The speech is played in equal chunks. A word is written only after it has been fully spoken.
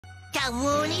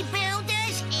Kawuni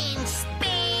builders in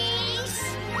space?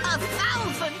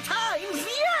 1,000 times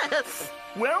yes!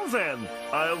 Well then,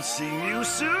 I'll see you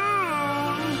soon!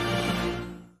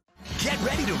 Get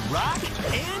ready to rock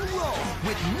and roll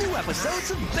with new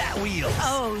episodes of Batwheels.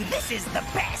 Oh, this is the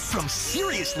best! From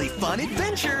seriously fun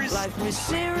adventures Life is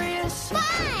serious.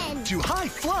 Fun! to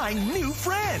high-flying new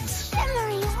friends.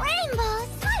 Shimmering rainbows,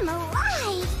 I'm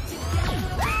alive!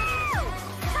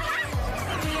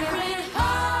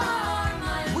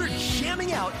 We're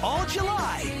jamming out all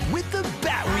July with the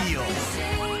Batwheels.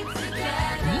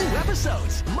 New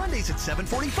episodes, Mondays at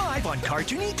 7:45 on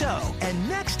Cartoonito and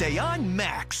next day on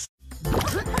Max.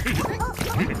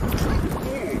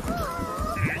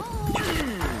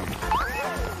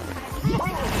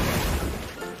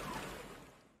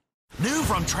 New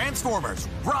from Transformers,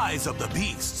 Rise of the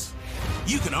Beasts.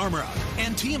 You can armor up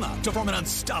and team up to form an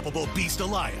unstoppable beast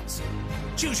alliance.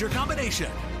 Choose your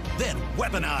combination, then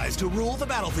weaponize to rule the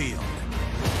battlefield.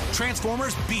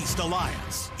 Transformers Beast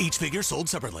Alliance. Each figure sold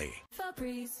separately.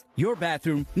 Your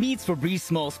bathroom needs Febreze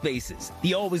Small Spaces,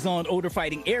 the always-on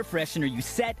odor-fighting air freshener you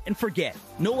set and forget.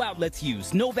 No outlets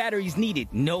used, no batteries needed,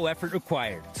 no effort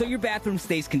required. So your bathroom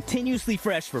stays continuously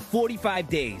fresh for 45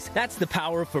 days. That's the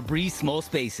power of Febreze Small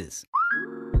Spaces.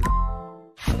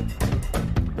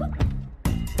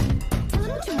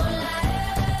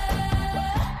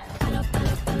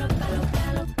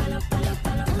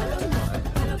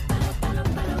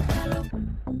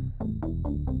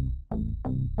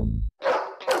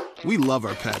 We love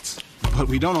our pets, but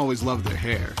we don't always love their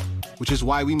hair, which is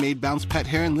why we made Bounce Pet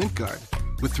Hair and Lint Guard.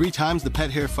 With 3 times the pet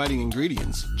hair fighting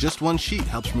ingredients, just 1 sheet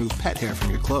helps remove pet hair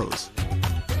from your clothes.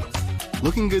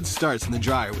 Looking good starts in the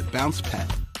dryer with Bounce Pet.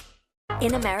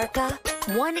 In America,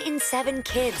 1 in 7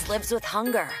 kids lives with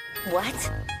hunger.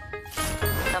 What?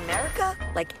 America?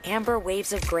 Like amber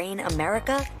waves of grain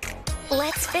America?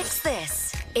 Let's fix this.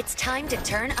 It's time to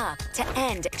turn up to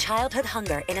end childhood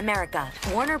hunger in America.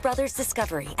 Warner Brothers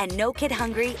Discovery and No Kid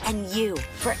Hungry and you.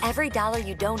 For every $1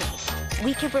 you donate,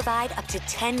 we can provide up to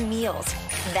 10 meals.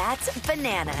 That's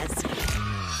bananas.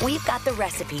 We've got the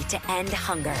recipe to end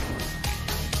hunger.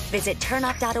 Visit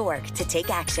turnup.org to take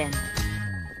action.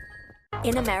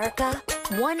 In America,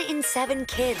 1 in 7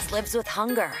 kids lives with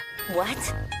hunger.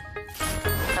 What?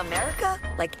 America?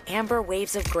 Like amber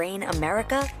waves of grain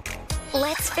America?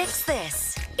 Let's fix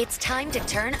this. It's time to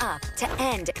turn up to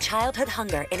end childhood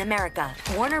hunger in America.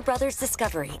 Warner Brothers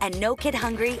Discovery and No Kid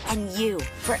Hungry and you.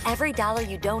 For every $1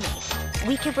 you donate,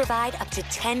 we can provide up to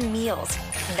 10 meals.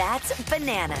 That's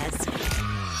bananas.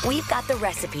 We've got the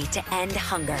recipe to end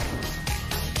hunger.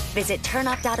 Visit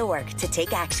turnup.org to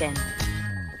take action.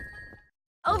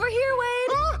 Over here,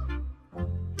 Wade!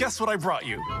 Guess what I brought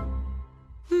you?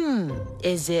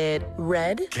 Is it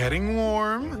red? Getting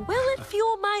warm. Will it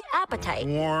fuel my appetite?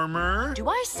 Warmer. Do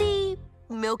I see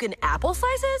milk and apple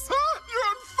slices? You're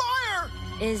on fire!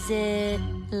 Is it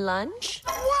lunch?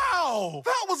 Wow!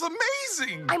 That was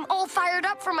amazing! I'm all fired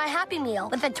up for my Happy Meal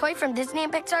with a toy from Disney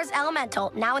and Pixar's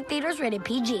Elemental, now in theaters rated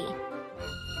PG.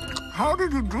 How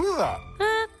did you do that?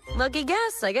 Lucky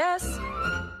guess, I guess.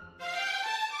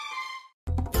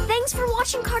 Thanks for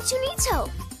watching Cartoonito.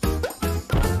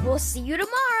 We'll see you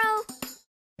tomorrow.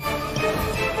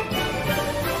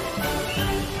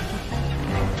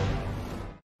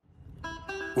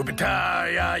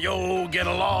 Whoopie-tie-yo, get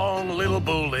along, little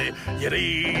bully.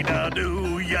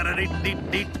 Yadee-da-doo,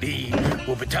 yada-dee-dee-dee-dee.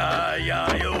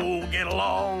 Whoopie-tie-yo, get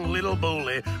along, little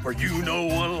bully. For you know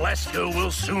Alaska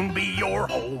will soon be your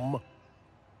home.